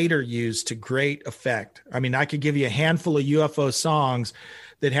later used to great effect. I mean, I could give you a handful of UFO songs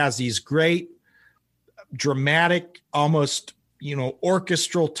that has these great dramatic, almost,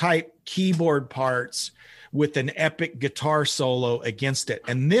 orchestral type keyboard parts with an epic guitar solo against it.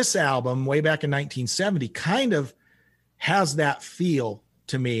 And this album, way back in 1970, kind of has that feel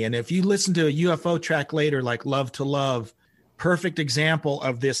to me. And if you listen to a UFO track later, like Love to Love, perfect example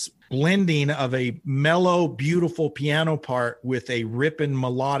of this blending of a mellow, beautiful piano part with a ripping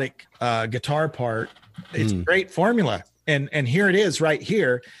melodic guitar part. It's a great formula. And here it is right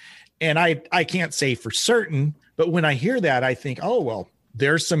here. And I can't say for certain, but when I hear that, I think, oh, well,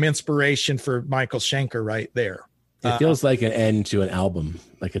 there's some inspiration for Michael Schenker right there. It feels like an end to an album.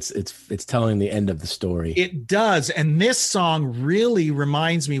 Like it's telling the end of the story. It does. And this song really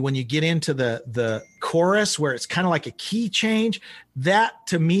reminds me when you get into the chorus where it's kind of like a key change, that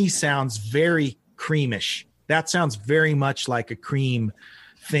to me sounds very Creamish. That sounds very much like a Cream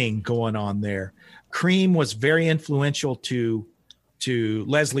thing going on there. Cream was very influential to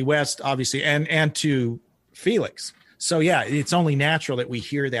Leslie West, obviously, and to Felix. So yeah, it's only natural that we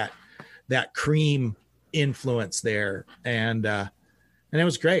hear that Cream influence there, and it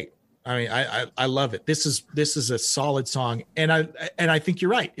was great. I mean, I love it. This is a solid song, and I think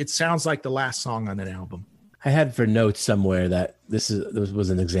you're right. It sounds like the last song on an album. I had for notes somewhere that this was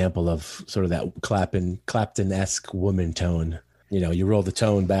an example of sort of that Clapton-esque woman tone. You roll the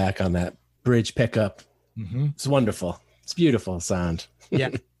tone back on that bridge pickup. Mm-hmm. It's wonderful. It's beautiful sound.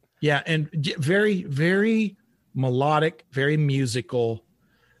 Yeah, and very, very melodic, very musical,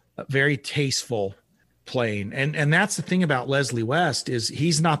 very tasteful playing. And that's the thing about Leslie West is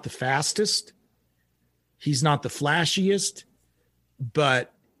he's not the fastest, he's not the flashiest,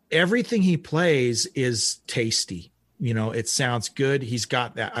 but everything he plays is tasty. It sounds good. He's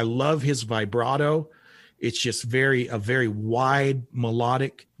got that. I love his vibrato. It's just a very wide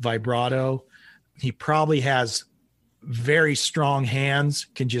melodic vibrato. He probably has very strong hands,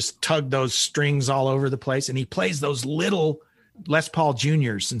 can just tug those strings all over the place. And he plays those little Les Paul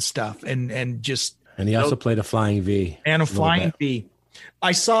Juniors and stuff. And he also played a Flying V. And a Flying V.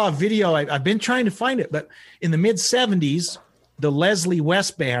 I saw a video. I've been trying to find it, but in the mid 70s, the Leslie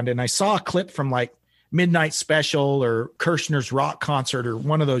West Band, and I saw a clip from like Midnight Special or Kirshner's Rock Concert or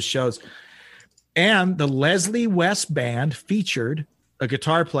one of those shows. And the Leslie West Band featured a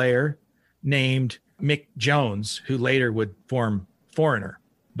guitar player named Mick Jones, who later would form Foreigner.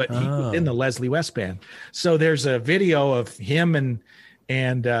 but he was in the Leslie West band. So there's a video of him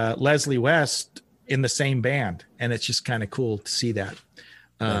and Leslie West in the same band, and it's just kind of cool to see that.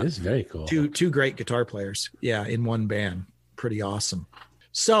 That is very cool. Two great guitar players, in one band. Pretty awesome.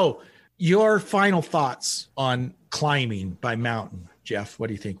 So your final thoughts on Climbing by Mountain, Jeff? What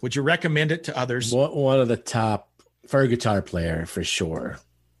do you think? Would you recommend it to others? One of the top for a guitar player for sure.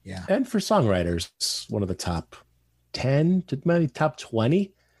 Yeah. And for songwriters, one of the top 10 to maybe top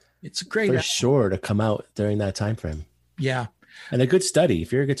 20. It's a great for sure to come out during that time frame. Yeah. And a good study.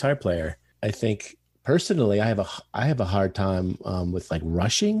 If you're a guitar player, I think personally, I have a hard time with like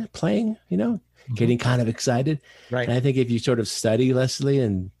rushing playing, getting kind of excited. Right. And I think if you sort of study Leslie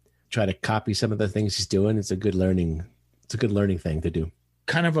and try to copy some of the things he's doing, it's a good learning thing to do.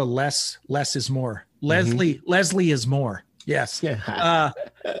 Kind of a less is more. Leslie is more. Yes. Yeah.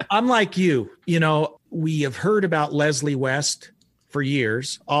 I'm like you, we have heard about Leslie West for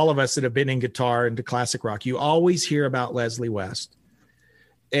years. All of us that have been in guitar into classic rock, you always hear about Leslie West.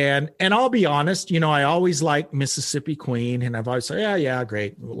 And I'll be honest, I always liked Mississippi Queen, and I've always said, yeah,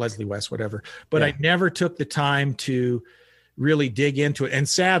 great, Leslie West, whatever. But I never took the time to really dig into it. And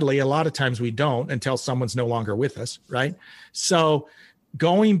sadly, a lot of times we don't until someone's no longer with us, right? So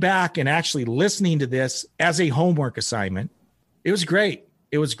going back and actually listening to this as a homework assignment, it was great.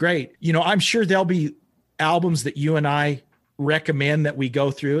 It was great. I'm sure there'll be albums that you and I recommend that we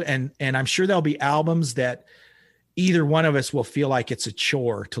go through, and I'm sure there'll be albums that either one of us will feel like it's a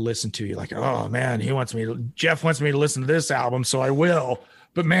chore to listen to. You're like, oh man, Jeff wants me to listen to this album, so I will.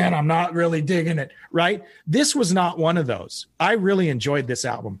 But man, I'm not really digging it, right? This was not one of those. I really enjoyed this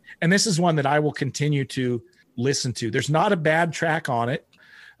album, and this is one that I will continue to listen to. There's not a bad track on it.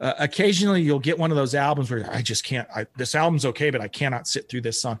 Occasionally you'll get one of those albums where I just can't, this album's okay, but I cannot sit through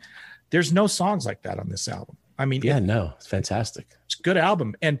this song. There's no songs like that on this album. I mean, it's fantastic. It's a good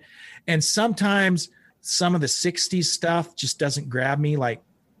album. And sometimes some of the 60s stuff just doesn't grab me. Like,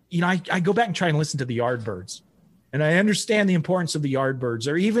 I go back and try and listen to the Yardbirds, and I understand the importance of the Yardbirds,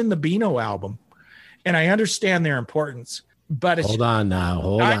 or even the Beano album. And I understand their importance, but it's, hold on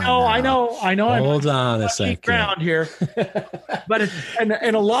now. I know. Hold on a second. Ground here, but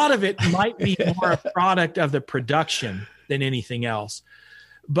and a lot of it might be more a product of the production than anything else.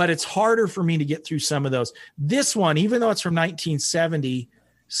 But it's harder for me to get through some of those. This one, even though it's from 1970,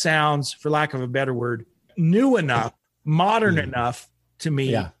 sounds, for lack of a better word, new enough, modern enough to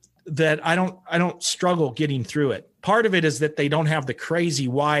me that I don't struggle getting through it. Part of it is that they don't have the crazy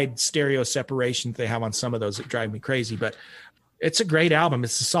wide stereo separation that they have on some of those that drive me crazy, but it's a great album.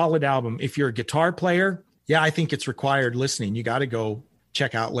 It's a solid album. If you're a guitar player, I think it's required listening. You got to go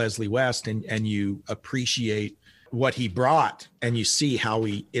check out Leslie West, and you appreciate what he brought, and you see how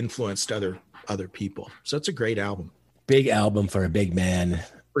he influenced other people. So it's a great album. Big album for a big man.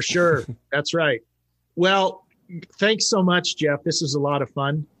 For sure. That's right. Well, thanks so much, Jeff. This is a lot of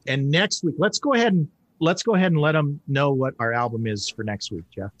fun. And next week, let's go ahead and let them know what our album is for next week,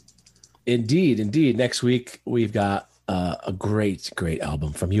 Jeff. Indeed. Next week, we've got a great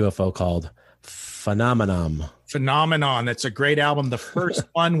album from UFO called Phenomenon. That's a great album. The first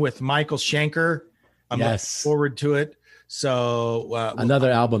one with Michael Schenker. I'm looking forward to it. So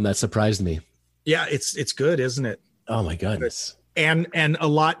another album that surprised me. Yeah, it's good, isn't it? Oh my goodness. And a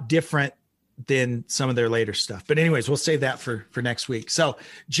lot different than some of their later stuff. But anyways, we'll save that for next week. So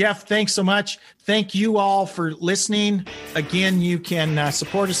Jeff, thanks so much. Thank you all for listening. Again, you can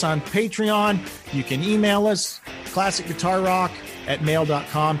support us on Patreon. You can email us,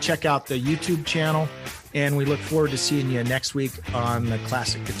 classicguitarrock@mail.com. Check out the YouTube channel. And we look forward to seeing you next week on the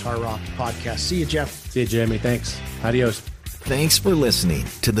Classic Guitar Rock podcast. See you, Jeff. See you, Jeremy. Thanks. Adios. Thanks for listening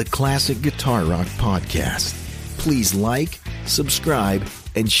to the Classic Guitar Rock podcast. Please like, subscribe,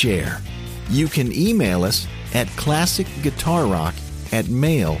 and share. You can email us at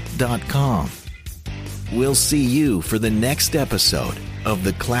classicguitarrock@mail.com. We'll see you for the next episode of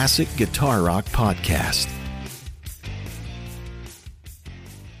the Classic Guitar Rock podcast.